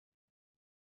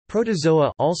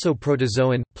Protozoa, also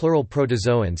protozoan, plural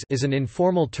protozoans, is an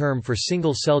informal term for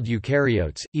single-celled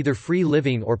eukaryotes, either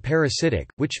free-living or parasitic,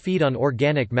 which feed on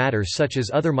organic matter such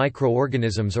as other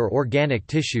microorganisms or organic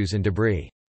tissues and debris.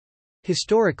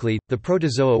 Historically, the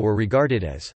protozoa were regarded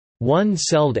as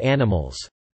one-celled animals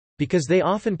because they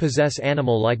often possess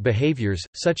animal-like behaviors,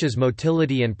 such as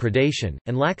motility and predation,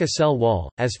 and lack a cell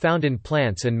wall, as found in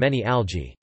plants and many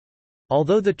algae.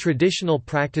 Although the traditional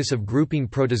practice of grouping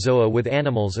protozoa with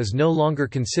animals is no longer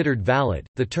considered valid,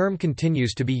 the term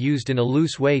continues to be used in a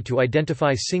loose way to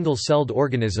identify single-celled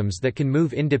organisms that can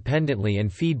move independently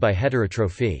and feed by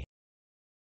heterotrophy.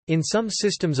 In some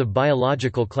systems of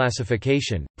biological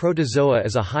classification, protozoa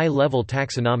is a high-level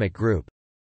taxonomic group.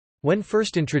 When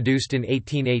first introduced in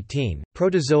 1818,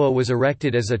 protozoa was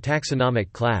erected as a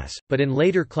taxonomic class, but in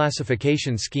later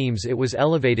classification schemes it was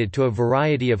elevated to a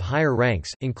variety of higher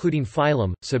ranks, including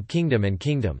phylum, subkingdom and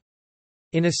kingdom.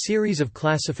 In a series of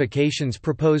classifications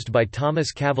proposed by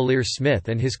Thomas Cavalier Smith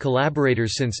and his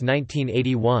collaborators since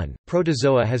 1981,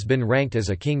 protozoa has been ranked as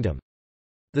a kingdom.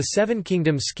 The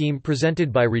seven-kingdom scheme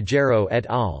presented by Ruggiero et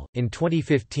al. In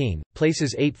 2015,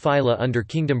 places 8 phyla under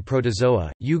kingdom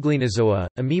Protozoa: Euglenozoa,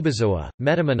 Amoebozoa,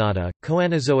 Metamonada,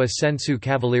 Choanozoa sensu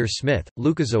Cavalier-Smith,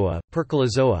 Leucozoa,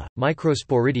 Percolozoa,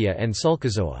 Microsporidia and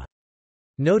Sulcozoa.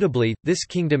 Notably, this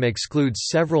kingdom excludes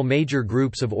several major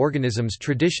groups of organisms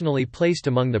traditionally placed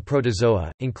among the protozoa,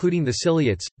 including the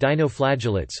ciliates,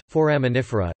 dinoflagellates,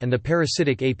 foraminifera, and the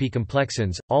parasitic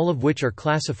apicomplexans, all of which are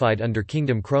classified under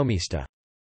kingdom Chromista.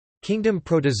 Kingdom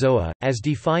Protozoa, as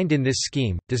defined in this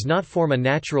scheme, does not form a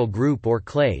natural group or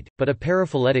clade, but a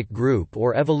paraphyletic group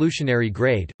or evolutionary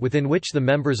grade, within which the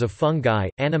members of fungi,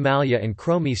 Animalia and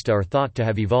Chromista are thought to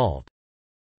have evolved.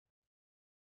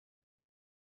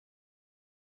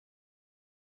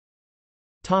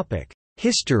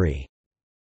 History.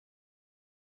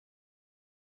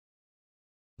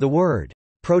 The word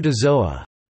protozoa,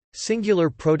 singular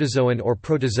protozoan or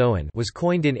protozoan, was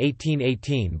coined in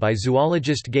 1818 by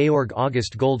zoologist Georg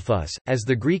August Goldfuss, as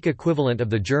the Greek equivalent of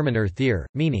the German Tier,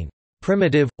 meaning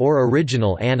primitive, or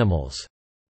original animals.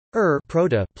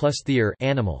 Proto plus Tier,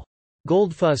 animal.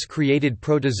 Goldfuss created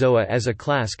protozoa as a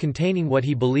class containing what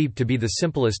he believed to be the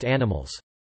simplest animals.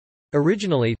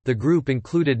 Originally, the group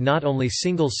included not only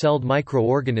single-celled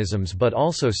microorganisms but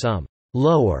also some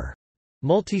lower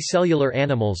multicellular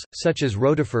animals, such as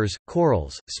rotifers,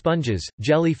 corals, sponges,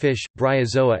 jellyfish,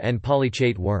 bryozoa and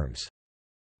polychaete worms.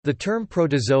 The term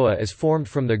protozoa is formed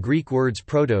from the Greek words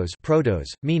protos,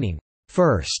 meaning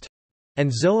first,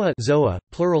 and zoa,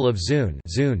 plural of zoon,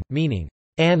 meaning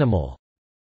animal.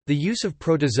 The use of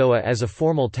protozoa as a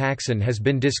formal taxon has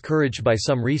been discouraged by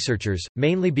some researchers,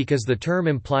 mainly because the term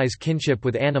implies kinship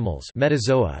with animals,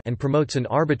 metazoa, and promotes an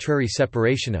arbitrary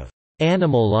separation of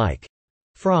animal-like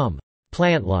from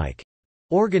plant-like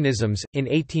organisms. In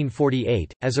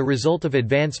 1848, as a result of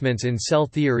advancements in cell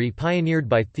theory pioneered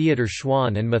by Theodor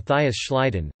Schwann and Matthias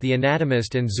Schleiden, the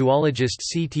anatomist and zoologist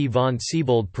C. T. von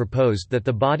Siebold proposed that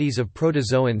the bodies of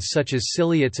protozoans such as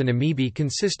ciliates and amoebae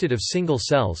consisted of single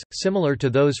cells, similar to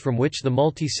those from which the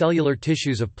multicellular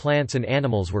tissues of plants and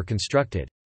animals were constructed.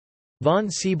 Von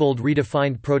Siebold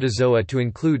redefined protozoa to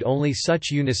include only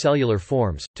such unicellular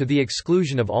forms, to the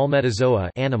exclusion of all metazoa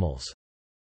animals.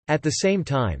 At the same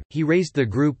time, he raised the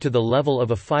group to the level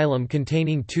of a phylum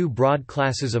containing two broad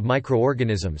classes of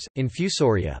microorganisms,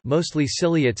 Infusoria, mostly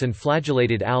ciliates and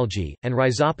flagellated algae, and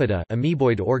Rhizopoda,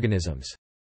 amoeboid organisms.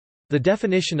 The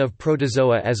definition of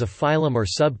protozoa as a phylum or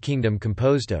sub-kingdom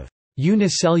composed of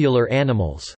unicellular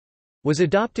animals was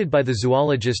adopted by the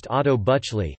zoologist Otto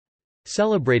Büchli,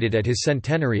 celebrated at his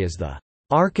centenary as the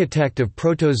architect of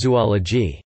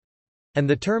protozoology, and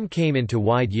the term came into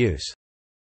wide use.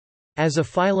 As a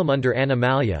phylum under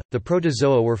Animalia, the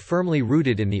protozoa were firmly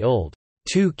rooted in the old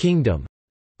two-kingdom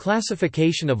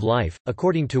classification of life,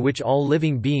 according to which all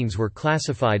living beings were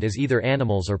classified as either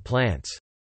animals or plants.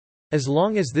 As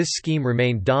long as this scheme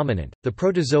remained dominant, the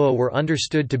protozoa were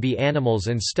understood to be animals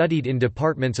and studied in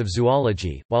departments of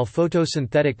zoology, while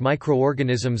photosynthetic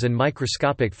microorganisms and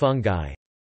microscopic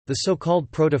fungi—the so-called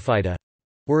protophyta—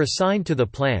 were assigned to the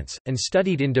plants, and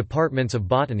studied in departments of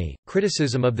botany.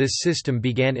 Criticism of this system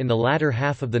began in the latter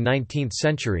half of the 19th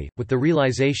century, with the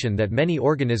realization that many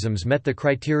organisms met the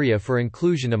criteria for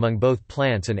inclusion among both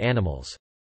plants and animals.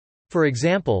 For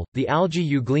example, the algae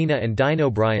Euglena and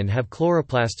Dinobryon have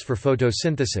chloroplasts for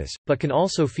photosynthesis, but can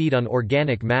also feed on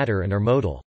organic matter and are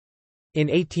motile. In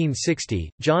 1860,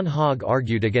 John Hogg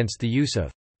argued against the use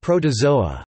of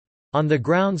protozoa on the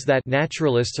grounds that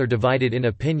naturalists are divided in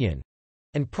opinion,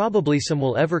 and probably some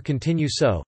will ever continue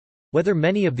so, whether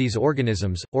many of these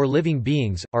organisms, or living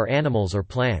beings, are animals or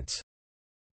plants.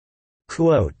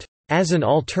 Quote, "As an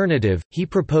alternative, he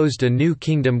proposed a new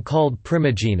kingdom called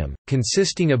Primogenum,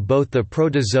 consisting of both the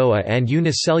protozoa and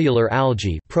unicellular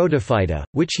algae Protophyta,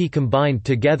 which he combined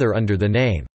together under the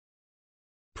name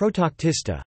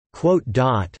Protoctista."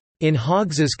 In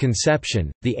Hoggs's conception,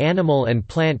 the animal and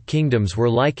plant kingdoms were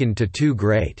likened to two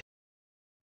great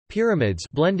pyramids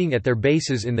blending at their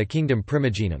bases in the kingdom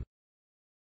Primogenum.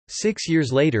 6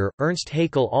 years later, Ernst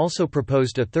Haeckel also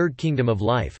proposed a third kingdom of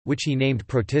life, which he named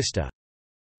Protista.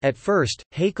 At first,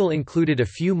 Haeckel included a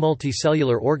few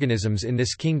multicellular organisms in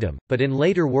this kingdom, but in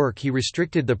later work he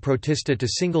restricted the Protista to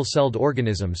single-celled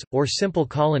organisms, or simple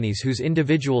colonies whose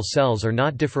individual cells are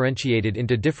not differentiated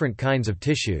into different kinds of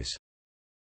tissues.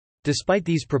 Despite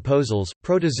these proposals,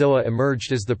 Protozoa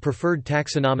emerged as the preferred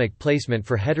taxonomic placement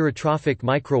for heterotrophic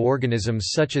microorganisms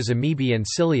such as amoebae and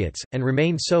ciliates, and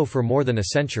remained so for more than a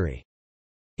century.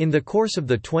 In the course of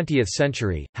the 20th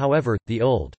century, however, the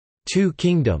old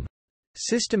two-kingdom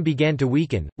system began to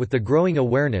weaken, with the growing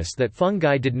awareness that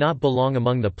fungi did not belong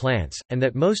among the plants, and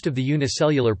that most of the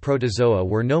unicellular protozoa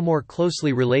were no more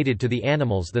closely related to the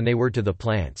animals than they were to the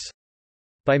plants.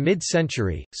 By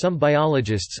mid-century, some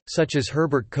biologists, such as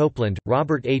Herbert Copeland,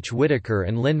 Robert H. Whittaker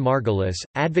and Lynn Margulis,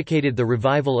 advocated the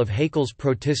revival of Haeckel's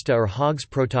Protista or Hoggs'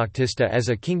 Protoctista as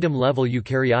a kingdom-level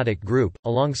eukaryotic group,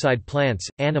 alongside plants,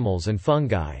 animals and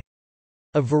fungi.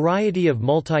 A variety of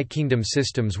multi-kingdom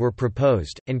systems were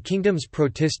proposed, and kingdoms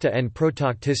Protista and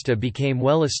Protoctista became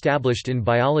well established in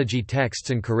biology texts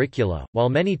and curricula. While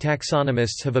many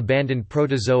taxonomists have abandoned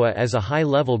Protozoa as a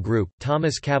high-level group,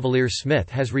 Thomas Cavalier Smith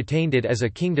has retained it as a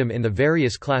kingdom in the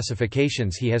various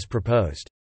classifications he has proposed.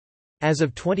 As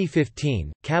of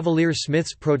 2015, Cavalier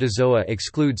Smith's Protozoa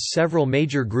excludes several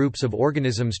major groups of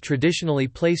organisms traditionally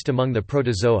placed among the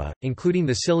Protozoa, including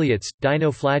the ciliates,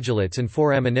 dinoflagellates and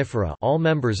foraminifera, all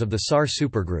members of the SAR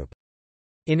supergroup.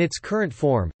 In its current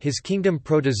form, his kingdom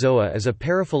Protozoa is a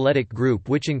paraphyletic group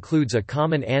which includes a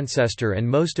common ancestor and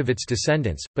most of its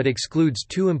descendants, but excludes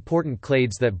two important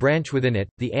clades that branch within it,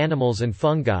 the animals and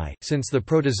fungi, since the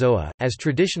Protozoa, as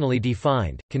traditionally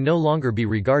defined, can no longer be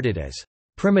regarded as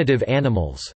primitive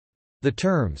animals. The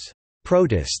terms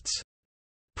protists,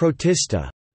 protista,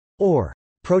 or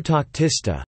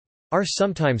protoctista are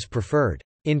sometimes preferred.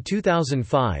 In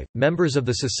 2005, members of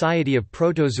the Society of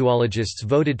Protozoologists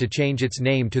voted to change its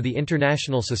name to the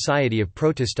International Society of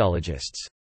Protistologists.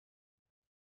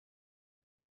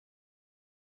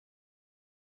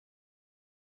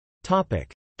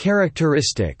 Topic: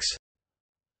 Characteristics.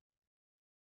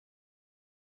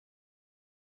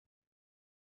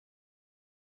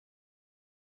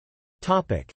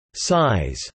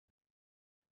 Size.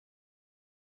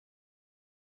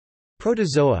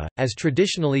 Protozoa, as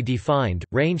traditionally defined,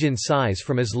 range in size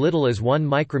from as little as 1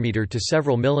 micrometer to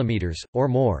several millimeters, or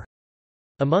more.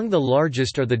 Among the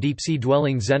largest are the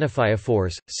deep-sea-dwelling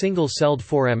xenophyophores, single-celled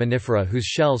foraminifera whose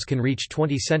shells can reach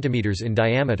 20 centimeters in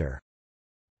diameter.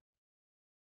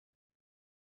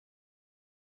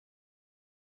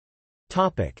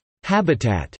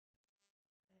 Habitat.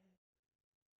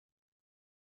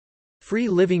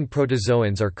 Free-living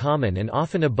protozoans are common and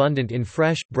often abundant in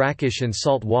fresh, brackish and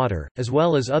salt water, as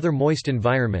well as other moist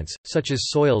environments, such as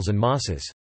soils and mosses.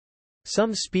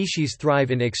 Some species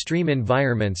thrive in extreme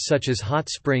environments such as hot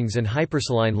springs and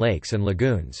hypersaline lakes and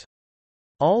lagoons.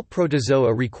 All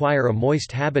protozoa require a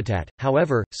moist habitat,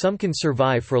 however, some can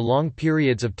survive for long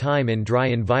periods of time in dry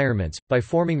environments, by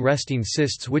forming resting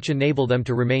cysts which enable them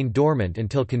to remain dormant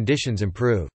until conditions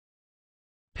improve.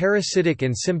 Parasitic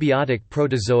and symbiotic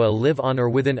protozoa live on or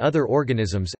within other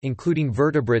organisms, including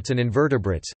vertebrates and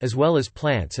invertebrates, as well as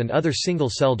plants and other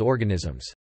single-celled organisms.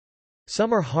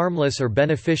 Some are harmless or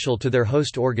beneficial to their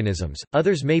host organisms,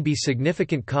 others may be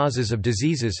significant causes of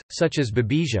diseases, such as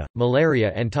babesia,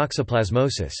 malaria and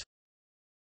toxoplasmosis.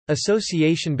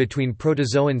 Association between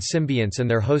protozoan symbionts and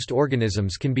their host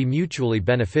organisms can be mutually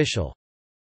beneficial.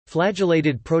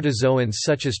 Flagellated protozoans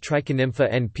such as Trichonympha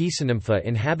and Pisonympha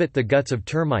inhabit the guts of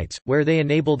termites, where they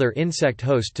enable their insect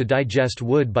host to digest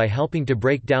wood by helping to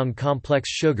break down complex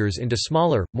sugars into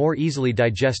smaller, more easily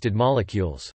digested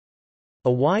molecules.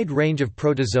 A wide range of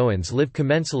protozoans live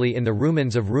commensally in the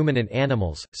rumens of ruminant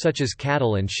animals, such as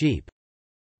cattle and sheep.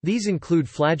 These include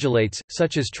flagellates,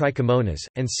 such as Trichomonas,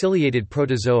 and ciliated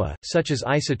protozoa, such as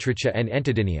Isotricha and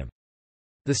Entodinium.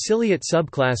 The ciliate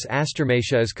subclass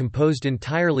Astermatia is composed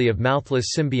entirely of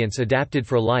mouthless symbionts adapted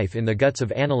for life in the guts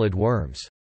of annelid worms.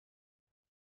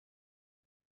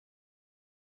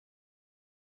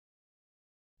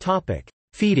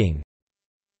 Feeding.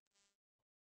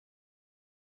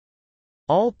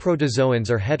 All protozoans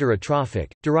are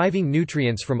heterotrophic, deriving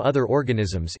nutrients from other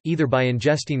organisms, either by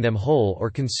ingesting them whole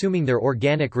or consuming their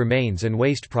organic remains and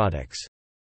waste products.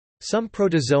 Some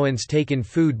protozoans take in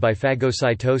food by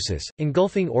phagocytosis,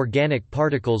 engulfing organic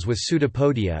particles with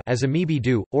pseudopodia as amoebae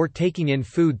do, or taking in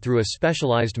food through a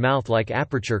specialized mouth-like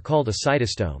aperture called a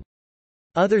cytostome.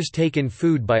 Others take in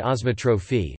food by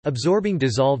osmotrophy, absorbing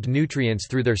dissolved nutrients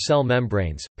through their cell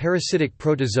membranes. Parasitic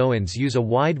protozoans use a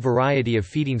wide variety of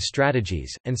feeding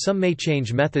strategies, and some may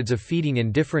change methods of feeding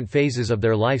in different phases of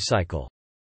their life cycle.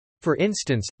 For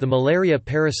instance, the malaria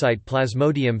parasite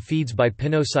Plasmodium feeds by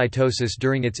pinocytosis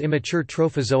during its immature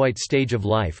trophozoite stage of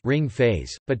life, ring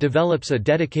phase, but develops a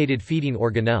dedicated feeding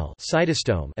organelle,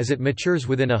 cytostome, as it matures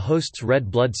within a host's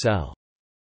red blood cell.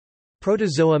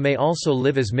 Protozoa may also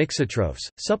live as mixotrophs,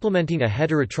 supplementing a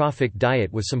heterotrophic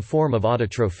diet with some form of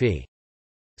autotrophy.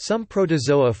 Some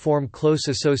protozoa form close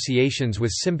associations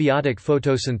with symbiotic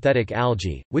photosynthetic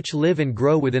algae, which live and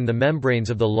grow within the membranes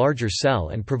of the larger cell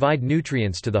and provide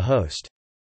nutrients to the host.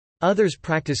 Others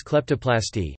practice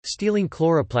kleptoplasty, stealing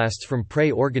chloroplasts from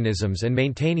prey organisms and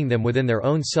maintaining them within their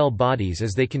own cell bodies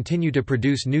as they continue to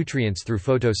produce nutrients through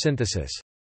photosynthesis.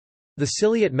 The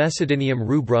ciliate Mesodynium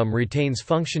rubrum retains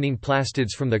functioning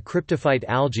plastids from the cryptophyte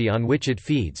algae on which it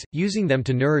feeds, using them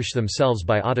to nourish themselves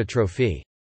by autotrophy.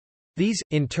 These,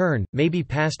 in turn, may be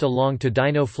passed along to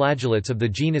dinoflagellates of the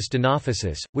genus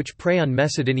Dinophysis, which prey on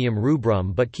Mesodynium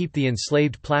rubrum but keep the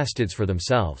enslaved plastids for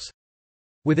themselves.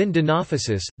 Within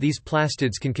Dinophysis, these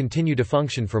plastids can continue to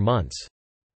function for months.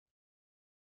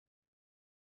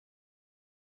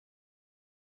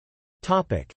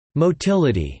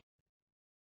 Motility.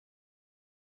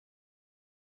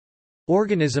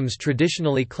 Organisms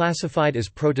traditionally classified as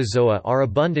protozoa are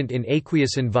abundant in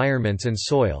aqueous environments and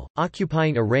soil,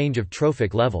 occupying a range of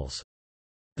trophic levels.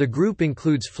 The group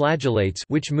includes flagellates,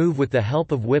 which move with the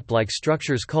help of whip-like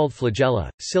structures called flagella,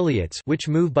 ciliates, which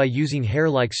move by using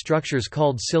hair-like structures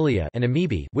called cilia, and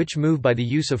amoebae, which move by the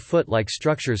use of foot-like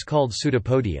structures called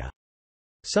pseudopodia.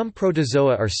 Some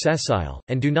protozoa are sessile,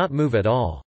 and do not move at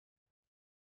all.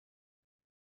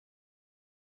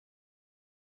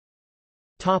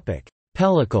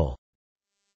 Pellicle.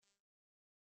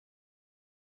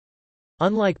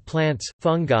 Unlike plants,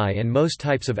 fungi and most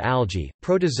types of algae,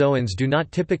 protozoans do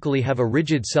not typically have a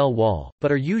rigid cell wall,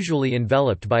 but are usually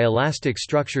enveloped by elastic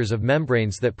structures of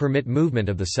membranes that permit movement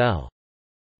of the cell.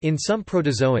 In some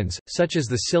protozoans, such as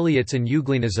the ciliates and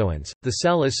euglenozoans, the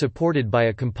cell is supported by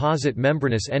a composite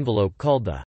membranous envelope called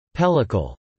the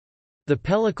pellicle. The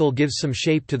pellicle gives some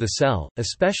shape to the cell,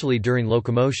 especially during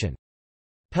locomotion.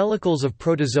 Pellicles of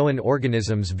protozoan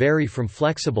organisms vary from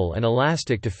flexible and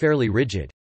elastic to fairly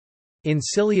rigid. In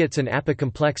ciliates and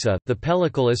apicomplexa, the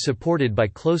pellicle is supported by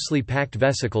closely packed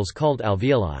vesicles called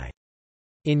alveoli.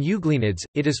 In euglenids,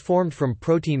 it is formed from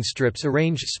protein strips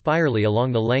arranged spirally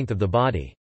along the length of the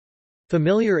body.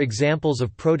 Familiar examples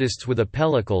of protists with a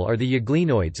pellicle are the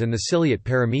euglenoids and the ciliate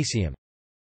paramecium.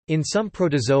 In some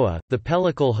protozoa, the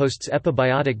pellicle hosts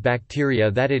epibiotic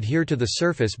bacteria that adhere to the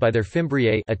surface by their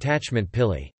fimbriae attachment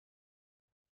pili.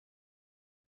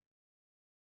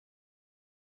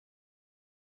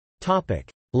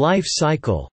 Life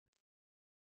cycle.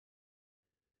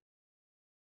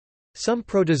 Some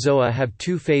protozoa have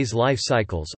two-phase life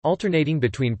cycles, alternating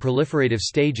between proliferative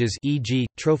stages, e.g.,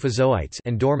 trophozoites,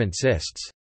 and dormant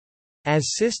cysts.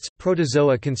 As cysts,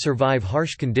 protozoa can survive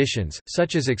harsh conditions,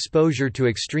 such as exposure to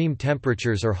extreme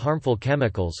temperatures or harmful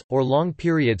chemicals, or long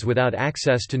periods without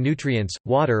access to nutrients,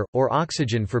 water, or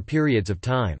oxygen for periods of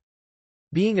time.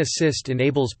 Being a cyst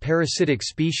enables parasitic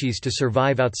species to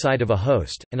survive outside of a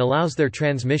host, and allows their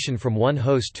transmission from one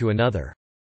host to another.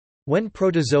 When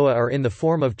protozoa are in the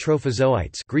form of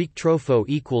trophozoites, Greek tropho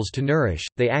equals to nourish,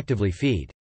 they actively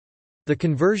feed. The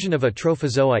conversion of a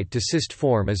trophozoite to cyst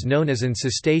form is known as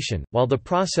encystation, while the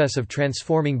process of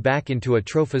transforming back into a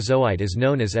trophozoite is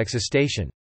known as excystation.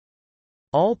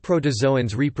 All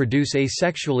protozoans reproduce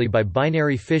asexually by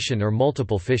binary fission or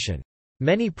multiple fission.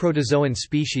 Many protozoan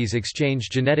species exchange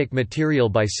genetic material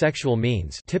by sexual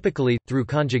means, typically, through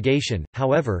conjugation.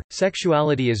 However,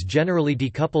 sexuality is generally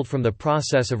decoupled from the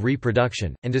process of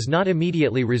reproduction, and does not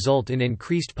immediately result in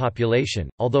increased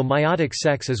population. Although meiotic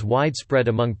sex is widespread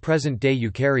among present-day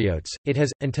eukaryotes, it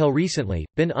has, until recently,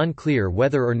 been unclear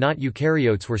whether or not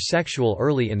eukaryotes were sexual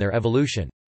early in their evolution.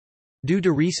 Due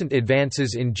to recent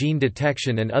advances in gene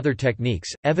detection and other techniques,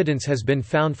 evidence has been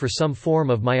found for some form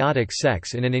of meiotic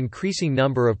sex in an increasing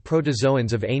number of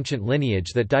protozoans of ancient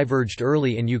lineage that diverged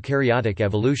early in eukaryotic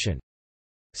evolution.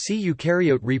 See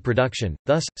eukaryote reproduction.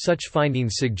 Thus, such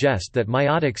findings suggest that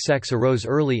meiotic sex arose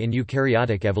early in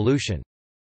eukaryotic evolution.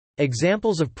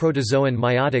 Examples of protozoan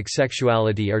meiotic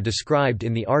sexuality are described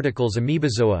in the articles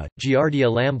Amoebozoa,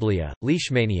 Giardia lamblia,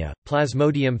 Leishmania,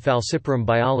 Plasmodium falciparum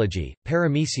biology,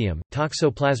 Paramecium,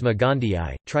 Toxoplasma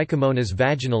gondii, Trichomonas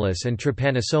vaginalis and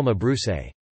Trypanosoma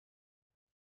brucei.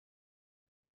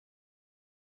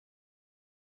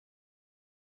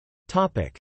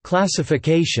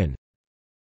 Classification.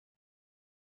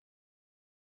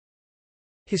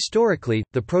 Historically,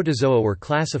 the protozoa were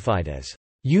classified as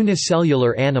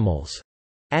unicellular animals,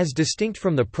 as distinct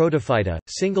from the protophyta,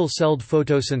 single-celled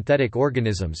photosynthetic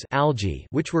organisms algae,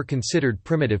 which were considered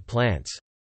primitive plants.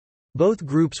 Both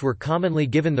groups were commonly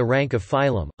given the rank of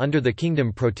phylum, under the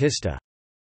kingdom Protista.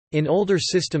 In older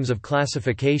systems of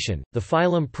classification, the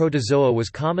phylum Protozoa was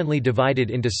commonly divided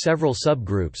into several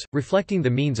subgroups, reflecting the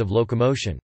means of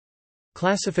locomotion.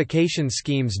 Classification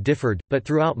schemes differed, but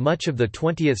throughout much of the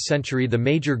 20th century the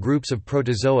major groups of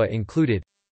protozoa included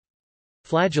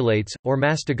flagellates, or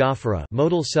mastigophora,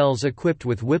 motile cells equipped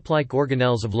with whip-like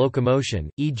organelles of locomotion,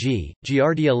 e.g.,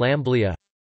 Giardia lamblia;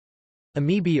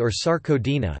 amoebae or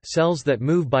sarcodina, cells that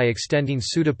move by extending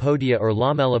pseudopodia or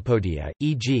lamellipodia,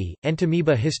 e.g.,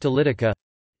 Entamoeba histolytica;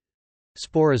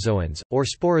 sporozoans, or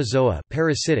sporozoa,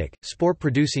 parasitic,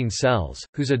 spore-producing cells,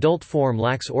 whose adult form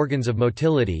lacks organs of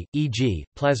motility, e.g.,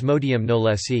 Plasmodium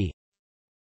knowlesi;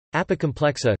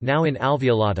 apicomplexa, now in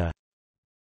alveolata;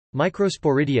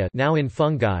 microsporidia, now in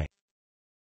fungi;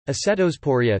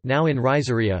 acetosporia, now in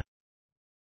rhizoria;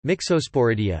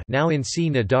 myxosporidia, now in C.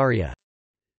 nadaria;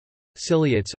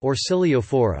 ciliates, or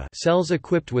ciliophora, cells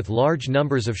equipped with large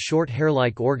numbers of short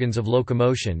hair-like organs of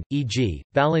locomotion, e.g.,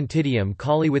 Balantidium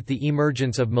colli. With the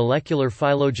emergence of molecular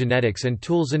phylogenetics and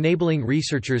tools enabling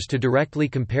researchers to directly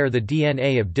compare the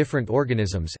DNA of different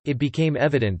organisms, it became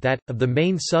evident that, of the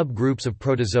main sub-groups of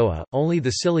protozoa, only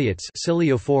the ciliates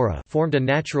ciliophora formed a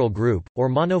natural group, or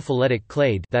monophyletic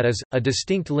clade, that is, a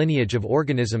distinct lineage of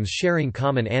organisms sharing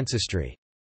common ancestry.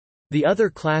 The other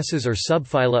classes or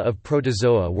subphyla of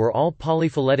protozoa were all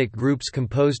polyphyletic groups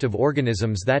composed of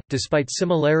organisms that, despite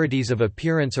similarities of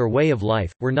appearance or way of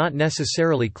life, were not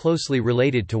necessarily closely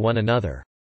related to one another.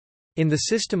 In the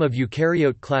system of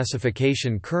eukaryote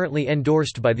classification currently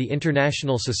endorsed by the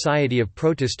International Society of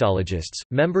Protistologists,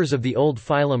 members of the old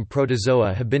phylum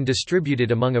Protozoa have been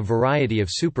distributed among a variety of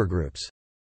supergroups.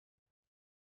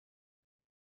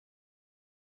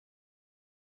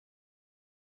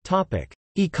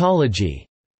 Ecology.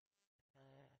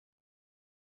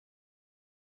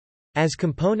 As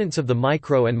components of the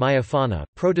micro- and meiofauna,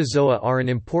 protozoa are an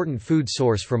important food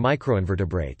source for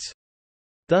microinvertebrates.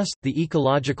 Thus, the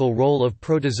ecological role of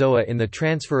protozoa in the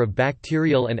transfer of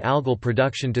bacterial and algal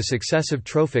production to successive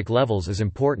trophic levels is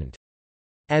important.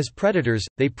 As predators,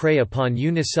 they prey upon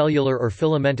unicellular or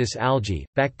filamentous algae,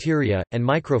 bacteria, and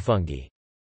microfungi.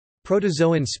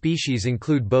 Protozoan species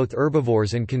include both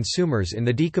herbivores and consumers in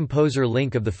the decomposer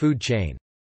link of the food chain.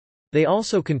 They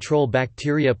also control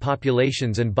bacteria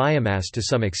populations and biomass to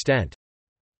some extent.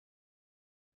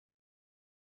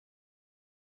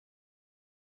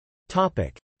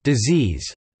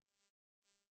 Disease.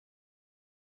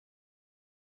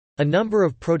 A number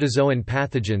of protozoan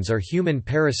pathogens are human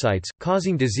parasites,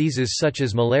 causing diseases such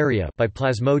as malaria by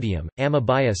Plasmodium,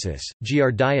 amoebiasis,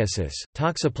 giardiasis,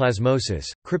 toxoplasmosis,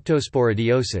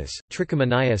 cryptosporidiosis,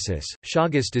 trichomoniasis,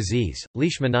 Chagas disease,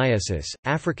 leishmaniasis,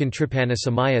 African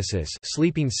trypanosomiasis,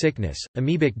 sleeping sickness,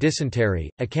 amoebic dysentery,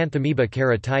 acanthamoeba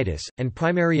keratitis, and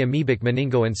primary amoebic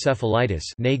meningoencephalitis,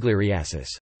 naegleuriasis.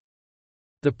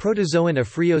 The protozoan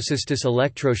Aphriocistis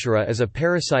electrochira is a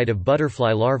parasite of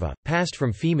butterfly larvae, passed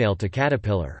from female to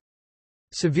caterpillar.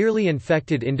 Severely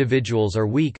infected individuals are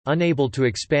weak, unable to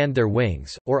expand their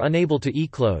wings, or unable to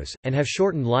eclose, and have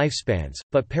shortened lifespans,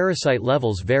 but parasite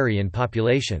levels vary in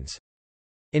populations.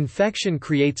 Infection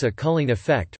creates a culling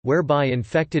effect, whereby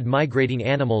infected migrating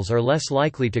animals are less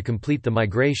likely to complete the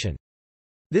migration.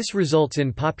 This results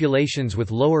in populations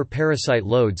with lower parasite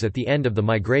loads at the end of the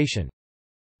migration.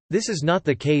 This is not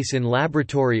the case in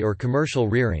laboratory or commercial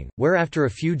rearing, where after a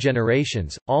few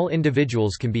generations, all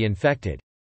individuals can be infected.